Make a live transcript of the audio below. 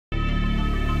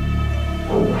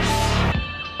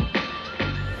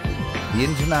the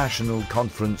International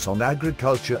Conference on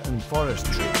Agriculture and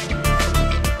Forestry.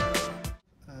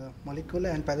 Molecular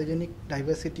and pathogenic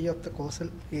diversity of the causal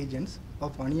agents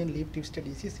of onion leaf twister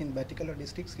disease in Batticaloa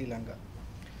district, Sri Lanka.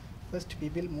 First, we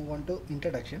will move on to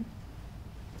introduction.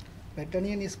 Red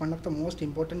onion is one of the most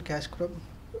important cash crop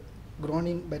grown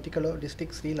in Batticaloa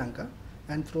district, Sri Lanka,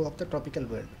 and throughout the tropical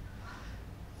world.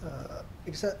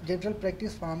 It's a general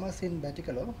practice farmers in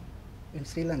Batticaloa in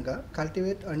Sri Lanka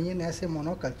cultivate onion as a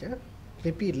monoculture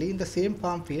repeatedly in the same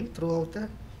farm field throughout the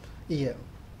year.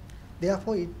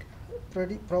 Therefore, it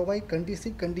provide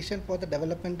conducive condition for the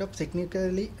development of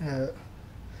significantly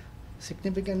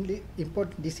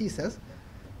important diseases.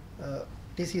 The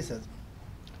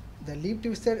leaf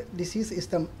twister disease is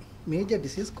the major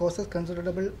disease, causes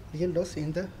considerable yield loss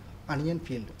in the onion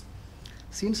field.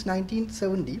 Since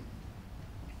 1970,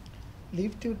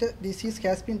 leaf twister disease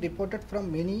has been reported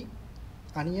from many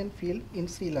onion fields in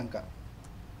Sri Lanka.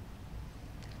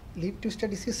 Leaf twister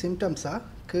disease symptoms are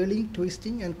curling,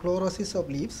 twisting and chlorosis of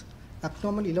leaves,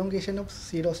 abnormal elongation of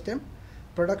pseudostem,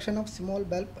 production of small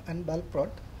bulb and bulb rot,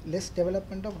 less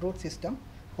development of root system,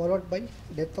 followed by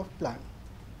death of plant.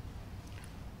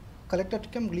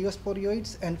 Collectotrichum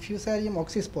gliosporioides and Fusarium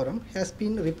oxysporum has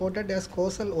been reported as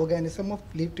causal organism of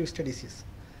leaf twister disease.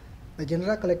 The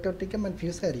genera Collectotrichum and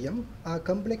Fusarium are a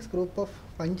complex group of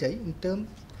fungi in terms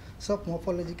of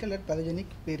morphological and pathogenic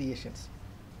variations.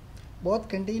 Both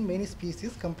contain many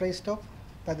species comprised of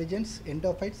pathogens,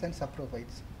 endophytes and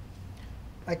saprophytes.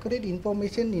 Accurate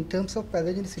information in terms of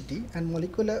pathogenicity and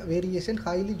molecular variation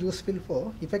highly useful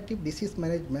for effective disease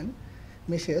management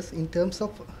measures in terms of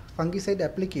fungicide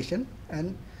application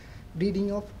and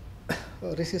breeding of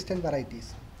resistant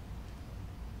varieties.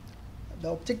 The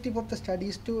objective of the study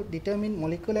is to determine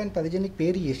molecular and pathogenic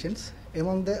variations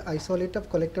among the isolate of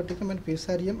Collectotrichum and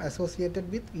Fusarium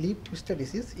associated with leaf twister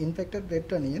disease infected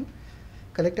red onion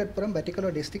collected from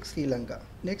Batticaloa district, Sri Lanka.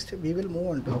 Next, we will move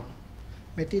on to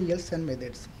materials and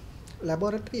methods.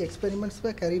 Laboratory experiments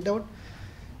were carried out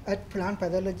at Plant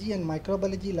Pathology and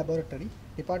Microbiology Laboratory,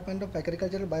 Department of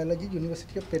Agricultural Biology,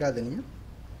 University of Peradeniya.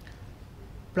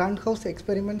 Plant house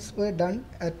experiments were done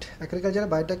at Agricultural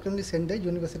Biotechnology Center,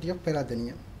 University of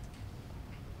Peradeniya.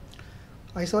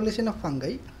 Isolation of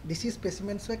fungi. Disease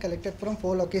specimens were collected from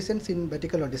 4 locations in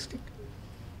Batticaloa district.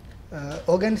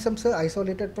 Organisms are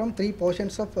isolated from 3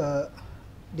 portions of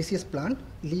disease plant: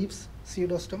 leaves,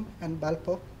 pseudostem and bulb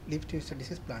of leaf twister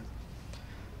disease plant.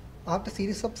 After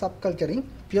series of subculturing,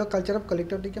 pure culture of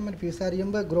Collectotrichum and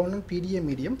Fusarium were grown on PDA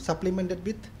medium supplemented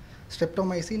with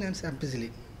streptomycin and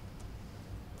ampicillin.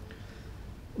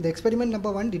 The experiment number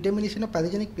 1, determination of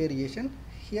pathogenic variation.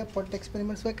 Here pot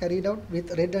experiments were carried out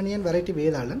with red onion variety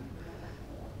Vedalan.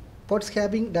 Pots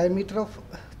having diameter of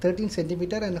 13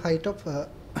 cm and height of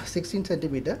 16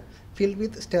 cm filled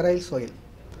with sterile soil.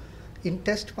 In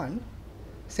test 1,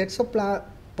 sets of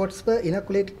pots were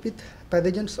inoculated with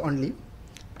pathogens only,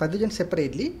 pathogens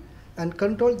separately, and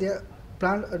control their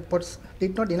plant pots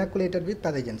did not inoculated with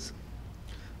pathogens.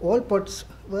 All pots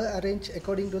were arranged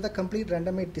according to the complete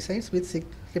randomized designs with 6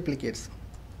 replicates.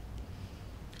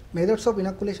 Methods of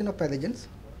inoculation of pathogens.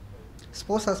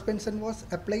 Spore suspension was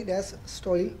applied as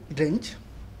soil drench.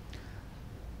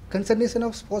 Concentration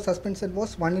of spore suspension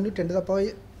was 1 ×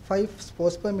 10⁵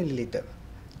 spores per milliliter.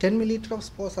 10 milliliter of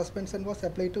spore suspension was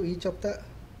applied to each of the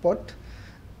pot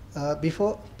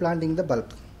before planting the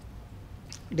bulb.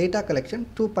 Data collection.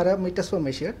 2 parameters were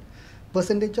measured: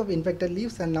 percentage of infected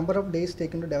leaves and number of days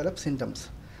taken to develop symptoms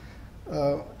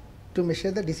to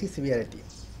measure the disease severity.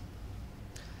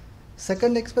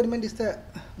 Second experiment is the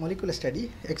molecular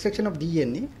study, extraction of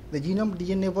DNA. The genome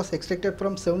DNA was extracted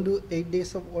from 7 to 8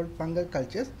 days of old fungal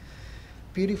cultures,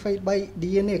 purified by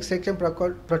DNA extraction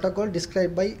protocol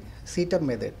described by CTEP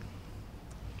method.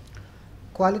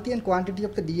 Quality and quantity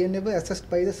of the DNA were assessed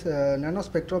by the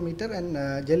nanospectrometer and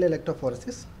gel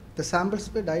electrophoresis. The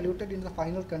samples were diluted in the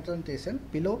final concentration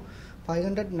below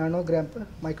 500 nanogram per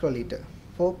microliter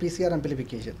for PCR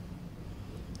amplification.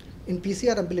 In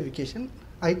PCR amplification,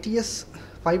 ITS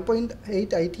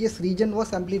 5.8 ITS region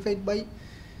was amplified by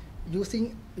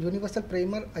using universal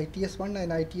primer ITS1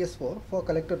 and ITS4 for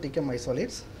Collectotrichum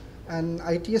isolates, and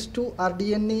ITS2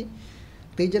 rDNA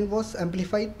region was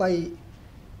amplified by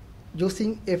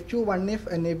using FU1F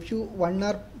and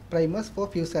FU1R primers for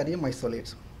Fusarium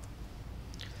isolates.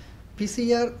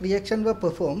 PCR reaction were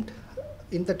performed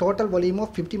in the total volume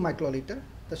of 50 microliter.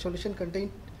 The solution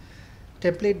contained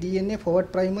template DNA,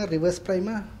 forward primer, reverse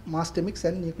primer, master mix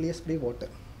and nucleus free water.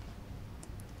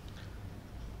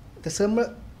 The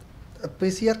similar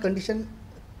PCR condition,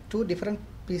 2 different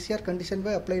PCR conditions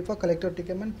were applied for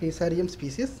Collectotrichum and Fusarium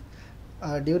species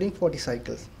during 40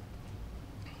 cycles.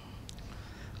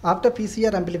 After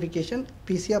PCR amplification,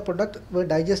 PCR products were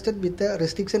digested with the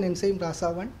restriction enzyme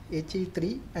RASA1,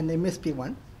 HE3 and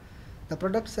MSP1. The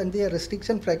products and their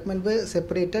restriction fragment were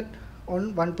separated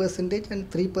on 1% and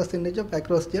 3% of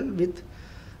across gel with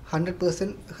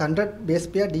 100 base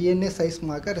pair DNA size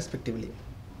marker respectively.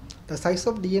 The size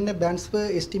of DNA bands were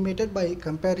estimated by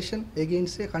comparison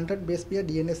against a 100 base pair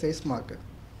DNA size marker.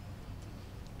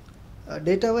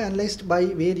 Data were analyzed by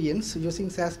variance using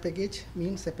SAS package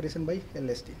mean separation by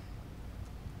LST.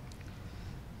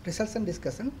 Results and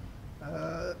discussion.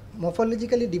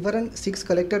 Morphologically different 6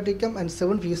 collector TIIKM and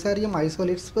 7 fusarium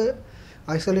isolates were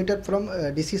isolated from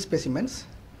disease specimens.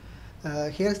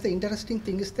 Here's the interesting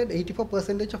thing is that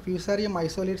 84% of fusarium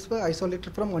isolates were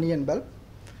isolated from onion bulb,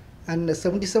 and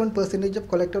 77% of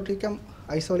collector TIIKM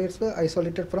isolates were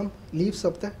isolated from leaves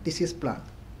of the diseased plant.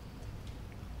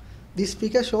 This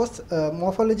figure shows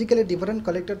morphologically different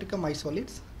collector TIIKM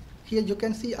isolates. Here you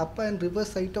can see upper and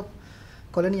reverse side of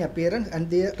colony appearance and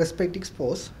their respective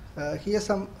spores. Here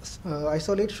some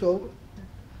isolates show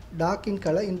dark in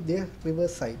color in their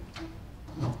reverse side.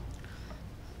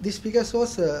 This figure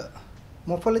shows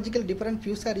morphologically different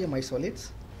fusarium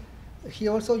isolates.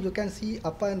 Here also you can see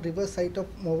upper and reverse side of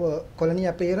colony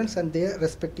appearance and their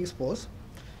respective spores.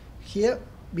 Here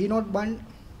B01,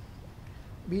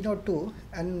 B02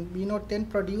 and B010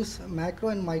 produce macro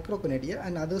and microconidia,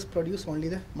 and others produce only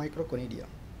the microconidia.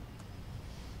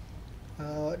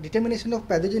 Determination of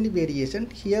pathogenic variation.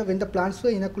 Here when the plants were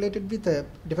inoculated with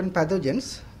different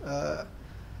pathogens,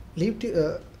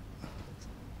 the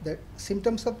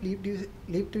symptoms of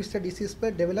leaf twister disease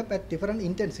were developed at different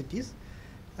intensities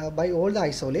by all the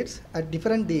isolates at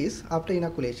different days after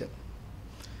inoculation.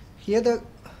 Here the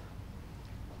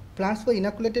plants were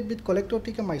inoculated with collector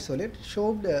TIIKM isolate,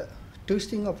 showed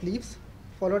twisting of leaves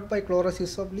followed by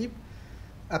chlorosis of leaf,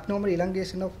 abnormal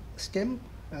elongation of stem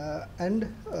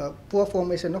and poor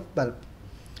formation of bulb.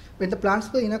 When the plants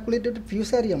were inoculated with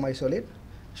fusarium isolate,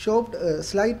 showed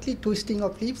slightly twisting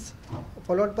of leaves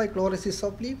followed by chlorosis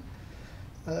of leaf,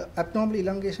 abnormal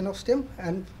elongation of stem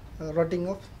and rotting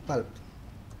of bulb.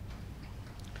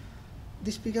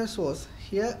 This figure shows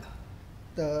here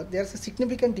there is a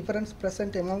significant difference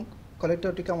present among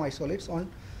collector TIIKM isolates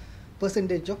on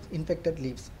percentage of infected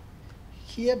leaves.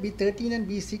 Here B13 and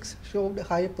B6 showed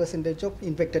higher percentage of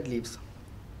infected leaves.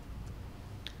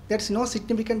 There is no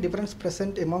significant difference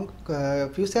present among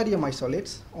fusarium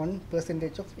isolates on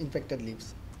percentage of infected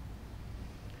leaves.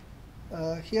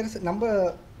 Here is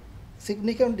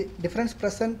significant difference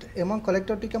present among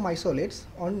collector TIIKM isolates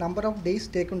on number of days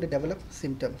taken to develop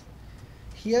symptoms.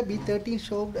 Here B13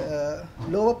 showed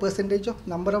lower percentage of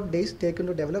number of days taken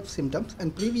to develop symptoms,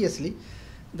 and previously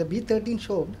the B13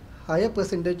 showed higher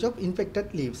percentage of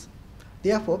infected leaves.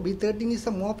 Therefore, B13 is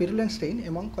a more virulent strain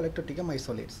among collector TIIKM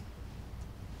isolates.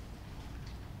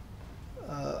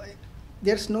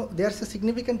 There's a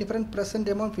significant difference present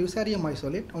among fusarium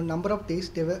isolate on number of days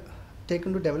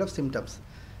taken to develop symptoms.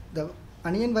 The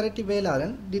onion variety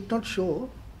Velaran did not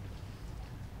show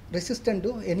resistant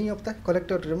to any of the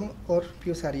collector TIIKM or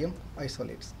fusarium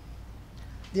isolates.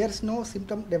 There is no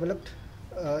symptom developed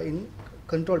in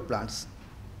control plants.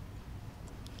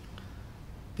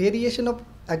 Variation of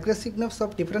aggressiveness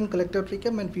of different collector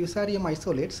TIIKM and fusarium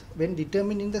isolates when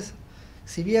determining the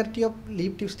severity of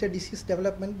leaf twister disease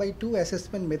development by two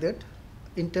assessment methods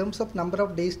in terms of number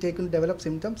of days taken to develop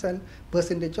symptoms and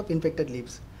percentage of infected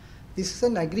leaves. This is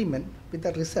an agreement with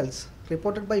the results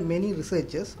reported by many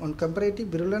researchers on comparative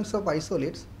virulence of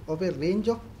isolates of a range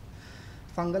of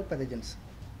fungal pathogens.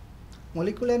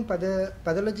 Molecular and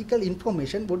pathological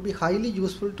information would be highly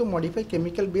useful to modify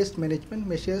chemical-based management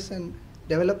measures and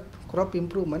develop crop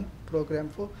improvement program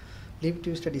for leaf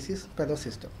twister disease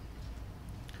pathosystem.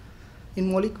 In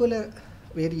molecular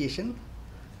variation,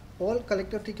 all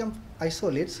collector TIIKM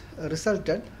isolates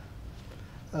resulted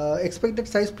expected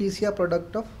size PCR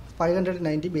product of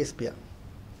 590 base pair.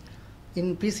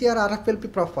 In PCR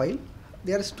RFLP profile,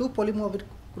 there is two polymorphic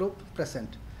group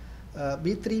present.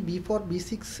 B3, B4,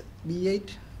 B6,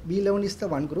 B8, B11 is the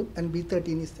one group and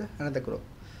B13 is the another group.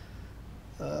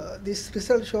 This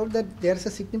result showed that there is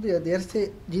a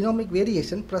genomic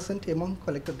variation present among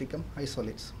collector TIIKM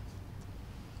isolates.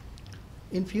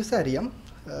 In fusarium,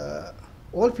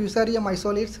 all fusarium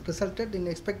isolates resulted in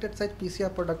expected size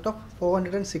PCR product of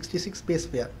 466 base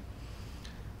pair.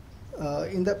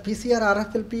 In the PCR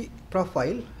RFLP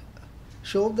profile,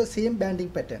 show the same banding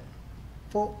pattern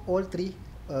for all three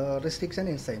restriction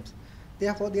enzymes.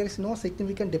 Therefore, there is no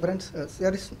significant difference.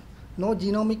 There is no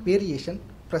genomic variation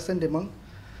present among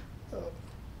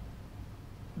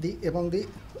the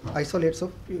isolates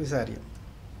of fusarium.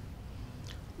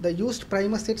 The used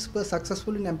primer sets were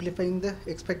successful in amplifying the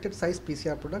expected size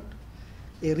PCR product.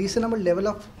 A reasonable level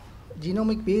of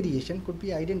genomic variation could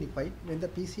be identified when the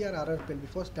PCR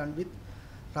RRPLB was done with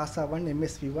RASA1,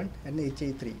 MSV1 and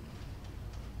HA3.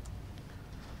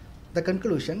 The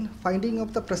conclusion, finding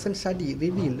of the present study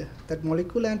revealed that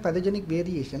molecular and pathogenic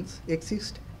variations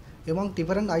exist among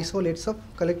different isolates of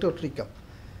Collectotrichum,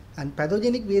 and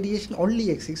pathogenic variation only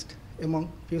exists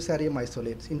among Fusarium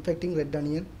isolates infecting red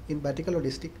onion in Batticaloa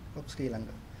district of Sri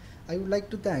Lanka. I would like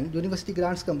to thank University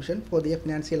Grants Commission for their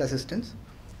financial assistance.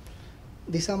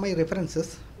 These are my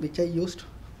references which I used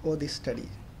for this study.